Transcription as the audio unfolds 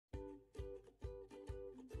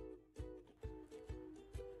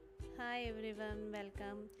Hi everyone,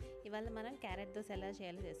 welcome. ఇవాళ మనం carrot dosa ఎలా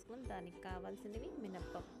చేయాలో చేసుకున్నాం. దానికి కావాల్సినవి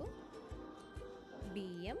మినప్పప్పు,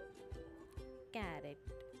 బియ్యం, క్యారెట్.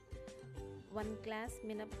 1 గ్లాస్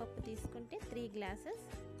మినప్పప్పు తీసుకుంటే 3 గ్లాసెస్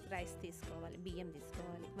రైస్ తీసుకోవాలి, బియ్యం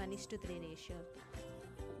తీసుకోవాలి. 1:3 రేషియో.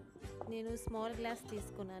 నేను స్మాల్ గ్లాస్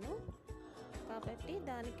తీసుకున్నాను కాబట్టి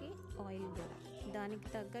దానికి ఆయిల్ కూడా దానికి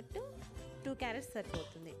తగ్గట్టు 2 క్యారెట్స్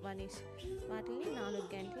సరిపోతుంది. వాటిని 4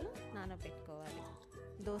 గంటలు నానబెట్టుకోవాలి.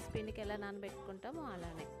 దోసపిండికి ఎలా నానబెట్టుకుంటామో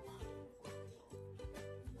అలానే.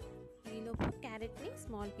 ఈలోపు క్యారెట్ని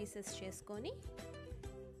స్మాల్ పీసెస్ చేసుకొని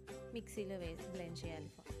మిక్సీలో బ్లెండ్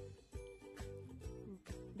చేయాలి.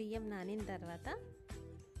 బియ్యం నానిన తర్వాత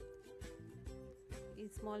ఈ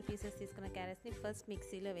స్మాల్ పీసెస్ తీసుకున్న క్యారెట్స్ని ఫస్ట్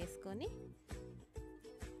మిక్సీలో వేసుకొని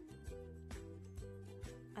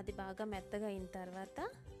అది బాగా మెత్తగా అయిన తర్వాత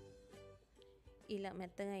ఇలా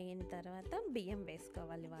మెత్తగా అయిన తర్వాత బియ్యం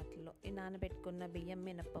వేసుకోవాలి. వాటిలో ఈ నానబెట్టుకున్న బియ్యం,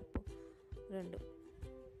 మినప్పప్పు 2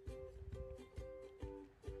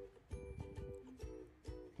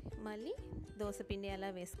 మళ్ళీ దోసపిండి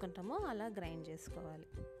ఎలా వేసుకుంటామో అలా గ్రైండ్ చేసుకోవాలి.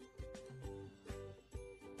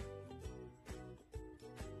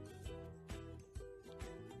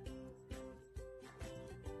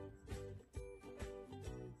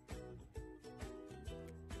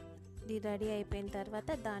 ఇది రెడీ అయిపోయిన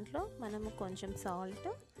తర్వాత దాంట్లో మనము కొంచెం సాల్ట్,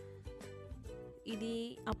 ఇది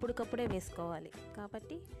అప్పటికప్పుడే వేసుకోవాలి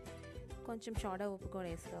కాబట్టి కొంచెం సోడా ఉప్పు కూడా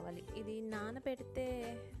వేసుకోవాలి. ఇది నానబెడితే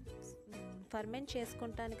ఫర్మెంట్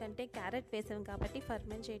చేసుకుంటానికంటే క్యారెట్ వేసాం కాబట్టి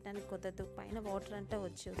ఫర్మెంట్ చేయడానికి కుదరదు, పైన వాటర్ అంతా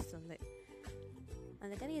వచ్చి వస్తుంది.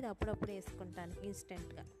 అందుకని ఇది అప్పుడప్పుడు వేసుకుంటాను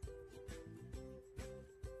ఇన్స్టెంట్గా.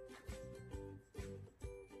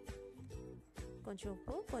 కొంచెం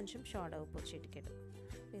ఉప్పు, కొంచెం సోడా ఉప్పు చిటికెడు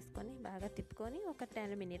వేసుకొని బాగా తిప్పుకొని ఒక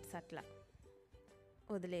 10 మినిట్స్ అట్లా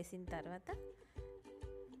వదిలేసిన తర్వాత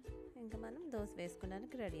ఇంకా మనం దోశ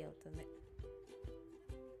వేసుకోవడానికి రెడీ అవుతుంది.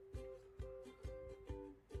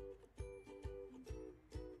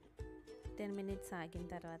 టెన్ మినిట్స్ ఆగిన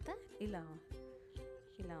తర్వాత ఇలా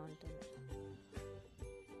ఉంటుంది.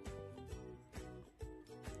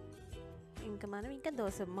 ఇంకా మనం ఇంకా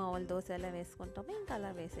మామూలు దోశ ఎలా వేసుకుంటామో ఇంకా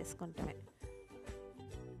అలా వేసేసుకుంటామే.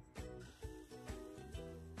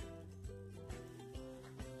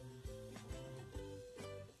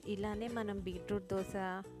 ఇలానే మనం బీట్రూట్ దోశ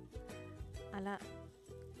అలా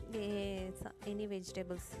ఎనీ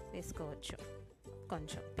వెజిటేబుల్స్ వేసుకోవచ్చు.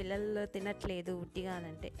 కొంచెం పిల్లలు తినట్లేదు ఉట్టిగా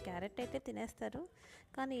అంటే క్యారెట్ అయితే తినేస్తారు,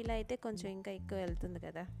 కానీ ఇలా అయితే కొంచెం ఇంకా ఎక్కువ వెళ్తుంది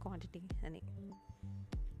కదా క్వాంటిటీ అని.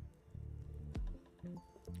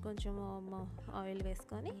 కొంచెం ఆయిల్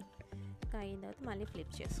వేసుకొని అయిన తర్వాత మళ్ళీ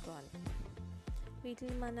ఫ్లిప్ చేసుకోవాలి.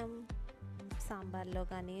 వీటిని మనం సాంబార్లో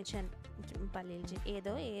కానీ పల్లీలు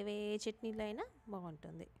ఏదో ఏ చట్నీలో అయినా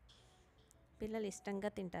బాగుంటుంది. పిల్లలు ఇష్టంగా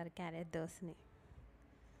తింటారు క్యారెట్ దోశని,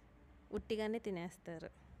 ఉట్టిగానే తినేస్తారు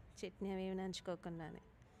చట్నీ అవి నంచుకోకుండానే.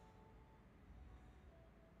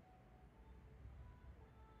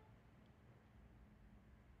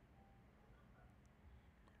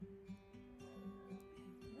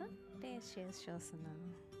 టేస్ట్ చేసి చూస్తున్నాను.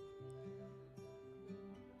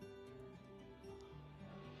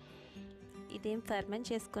 ఇదేం ఫర్మెంట్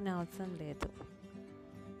చేసుకునే అవసరం లేదు.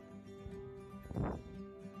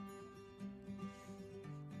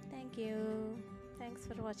 Thanks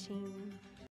for watching.